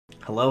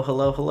Hello,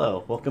 hello,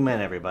 hello. Welcome in,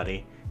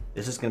 everybody.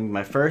 This is going to be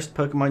my first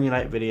Pokemon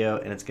Unite video,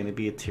 and it's going to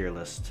be a tier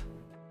list.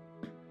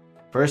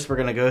 First, we're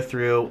going to go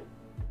through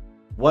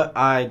what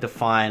I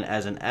define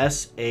as an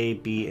S, A,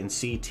 B, and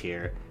C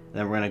tier. And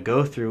then we're going to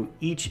go through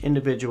each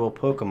individual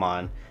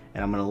Pokemon,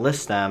 and I'm going to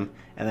list them,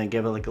 and then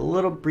give like a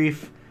little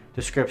brief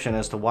description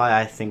as to why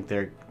I think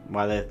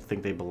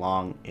they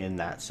belong in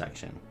that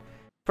section.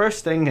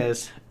 First thing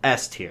is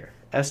S tier.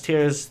 S tier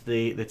is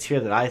the tier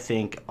that I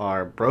think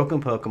are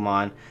broken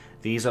Pokemon.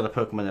 These are the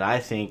Pokemon that I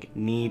think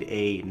need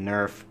a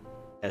nerf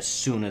as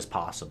soon as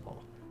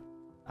possible.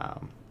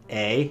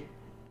 A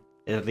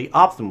is the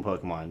optimal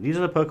Pokemon. These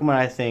are the Pokemon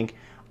I think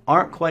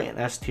aren't quite an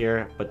S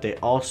tier, but they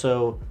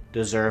also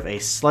deserve a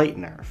slight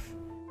nerf.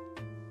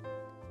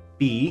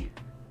 B,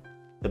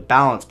 the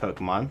balanced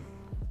Pokemon.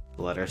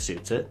 The letter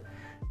suits it.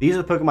 These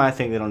are the Pokemon I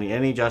think they don't need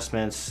any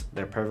adjustments.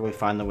 They're perfectly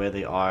fine the way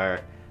they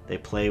are. They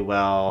play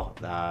well.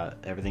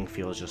 Everything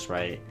feels just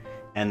right.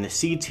 And the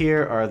C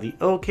tier are the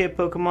okay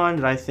Pokemon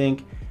that I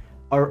think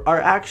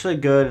are actually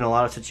good in a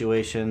lot of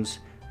situations,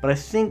 but I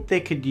think they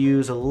could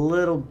use a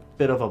little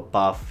bit of a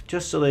buff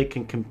just so they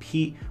can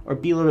compete or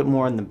be a little bit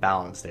more in the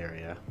balanced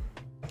area.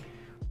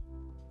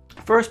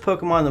 First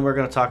Pokemon that we're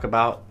going to talk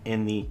about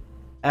in the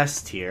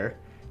S tier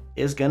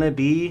is going to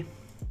be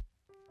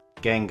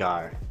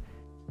Gengar.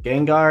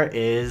 Gengar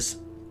is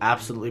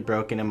absolutely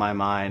broken in my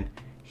mind.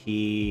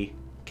 He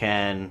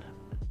can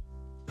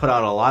put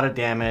out a lot of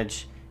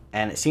damage,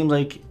 and it seems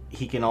like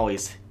he can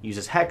always use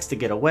his Hex to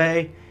get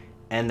away,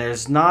 and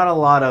there's not a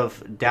lot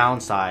of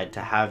downside to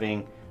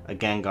having a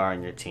Gengar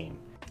on your team.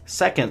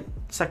 Second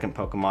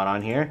Pokemon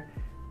on here,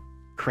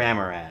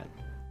 Cramorant.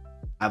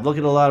 I've looked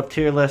at a lot of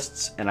tier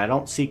lists, and I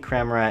don't see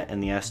Cramorant in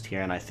the S tier,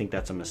 and I think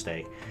that's a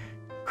mistake.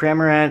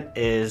 Cramorant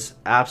is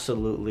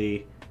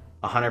absolutely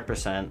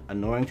 100%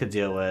 annoying to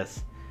deal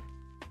with.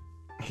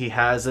 He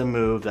has a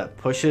move that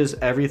pushes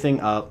everything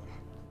up.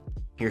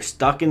 You're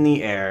stuck in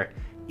the air.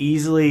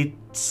 Easily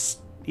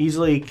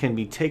can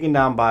be taken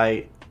down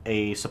by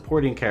a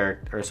supporting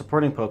character or a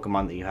supporting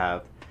Pokemon that you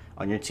have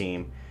on your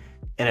team,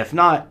 and if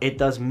not, it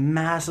does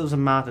massive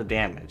amount of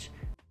damage.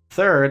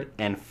 Third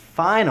and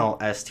final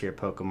S tier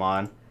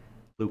Pokemon,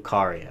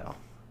 Lucario.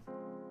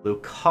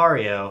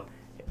 Lucario,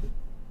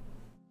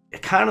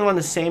 kind of on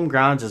the same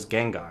grounds as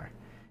Gengar.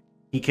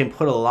 He can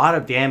put a lot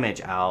of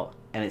damage out,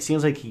 and it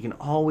seems like he can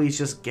always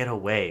just get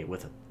away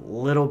with a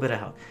little bit of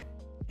health.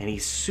 And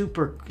he's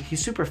super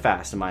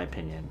fast in my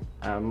opinion.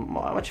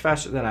 Much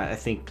faster than I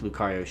think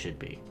Lucario should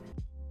be.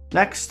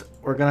 Next,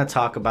 we're going to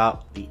talk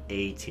about the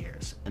A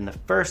tiers. And the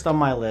first on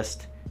my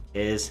list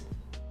is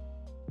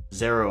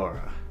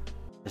Zeraora.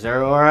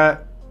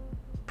 Zeraora,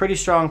 pretty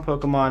strong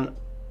Pokemon.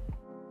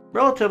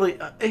 Relatively,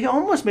 he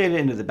almost made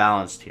it into the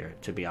balanced tier,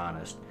 to be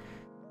honest.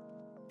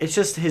 It's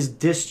just his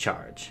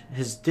discharge.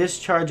 His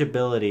discharge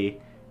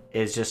ability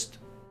is just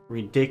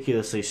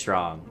ridiculously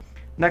strong.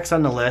 Next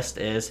on the list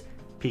is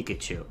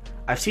Pikachu.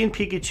 I've seen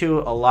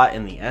Pikachu a lot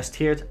in the S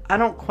tiers. I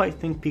don't quite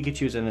think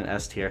Pikachu's in an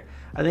S tier.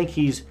 I think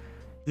he's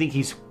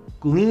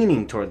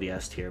leaning toward the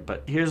S tier,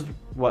 but here's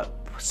what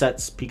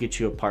sets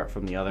Pikachu apart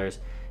from the others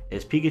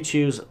is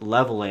Pikachu's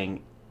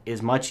leveling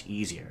is much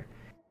easier.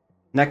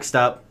 Next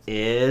up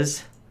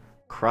is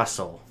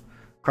Crustle.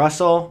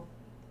 Crustle,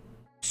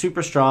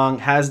 super strong,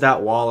 has that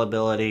wall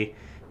ability,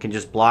 can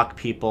just block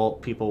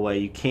people away.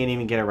 You can't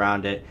even get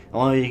around it. The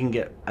only way you can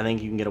get, I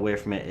think you can get away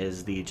from it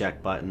is the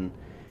eject button.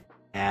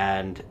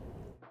 And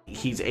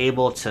he's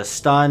able to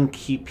stun,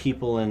 keep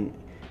people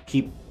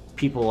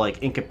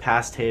like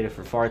incapacitated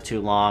for far too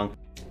long.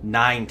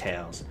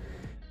 Ninetales,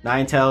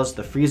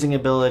 the freezing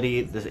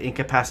ability, the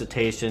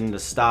incapacitation, the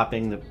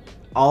stopping,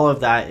 all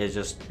of that is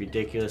just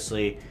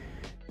ridiculously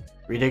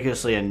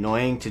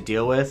annoying to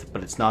deal with,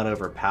 but it's not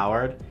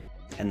overpowered.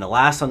 And the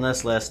last on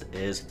this list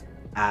is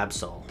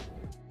Absol.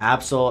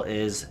 Absol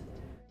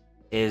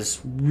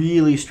is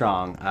really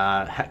strong.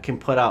 Can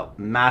put out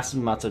massive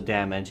amounts of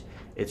damage.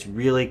 It's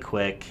really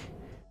quick.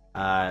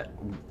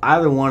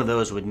 Either one of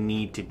those would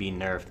need to be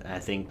nerfed, I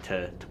think,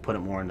 to put it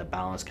more in the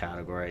balance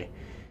category.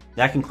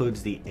 That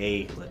concludes the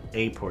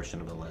A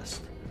portion of the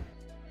list.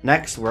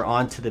 Next, we're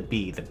on to the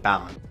B, the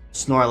balance.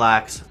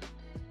 Snorlax,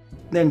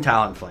 then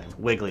Talonflame,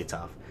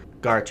 Wigglytuff,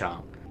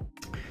 Garchomp,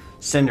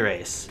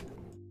 Cinderace,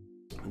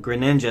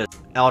 Greninja,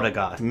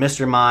 Eldegoss,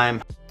 Mr.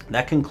 Mime.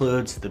 That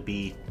concludes the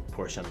B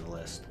portion of the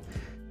list.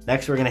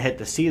 Next, we're going to hit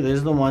the C. These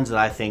are the ones that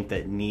I think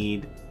that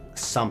need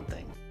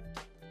something.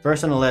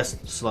 First on the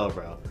list,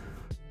 Slowbro.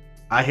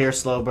 I hear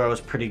Slowbro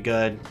is pretty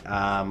good.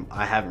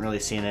 I haven't really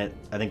seen it.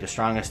 I think the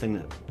strongest thing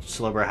that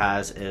Slowbro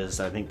has is,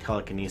 I think,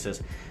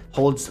 telekinesis.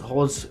 Holds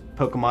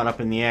Pokemon up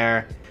in the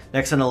air.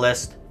 Next on the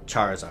list,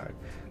 Charizard.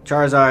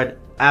 Charizard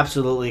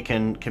absolutely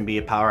can be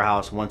a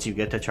powerhouse once you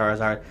get to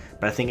Charizard,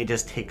 but I think it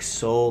just takes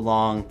so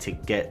long to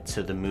get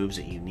to the moves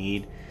that you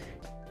need.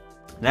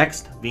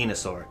 Next,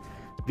 Venusaur.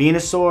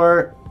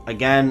 Venusaur,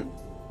 again,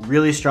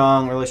 really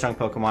strong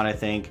Pokemon, I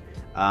think.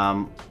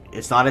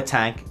 It's not a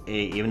tank,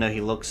 even though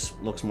he looks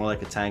more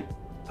like a tank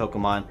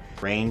Pokemon.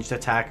 Ranged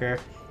attacker,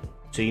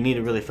 so you need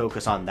to really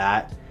focus on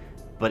that.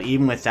 but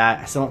even with that,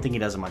 I still don't think he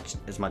does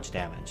as much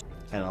damage.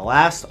 And the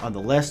last on the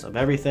list of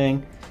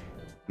everything,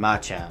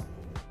 Machamp.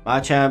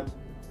 Machamp,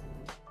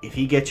 if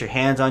he gets your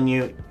hands on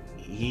you,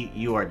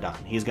 you are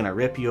done. He's gonna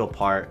rip you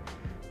apart,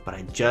 but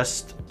I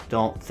just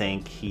don't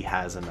think he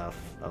has enough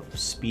of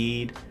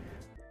speed.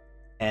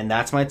 And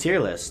that's my tier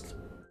list.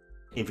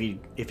 If you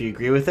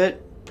agree with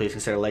it, please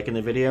consider liking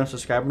the video and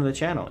subscribing to the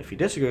channel. If you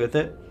disagree with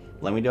it,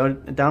 let me know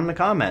down in the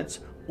comments,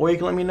 or you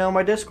can let me know in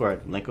my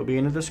Discord. Link will be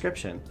in the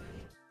description.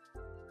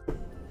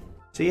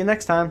 See you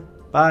next time.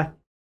 Bye.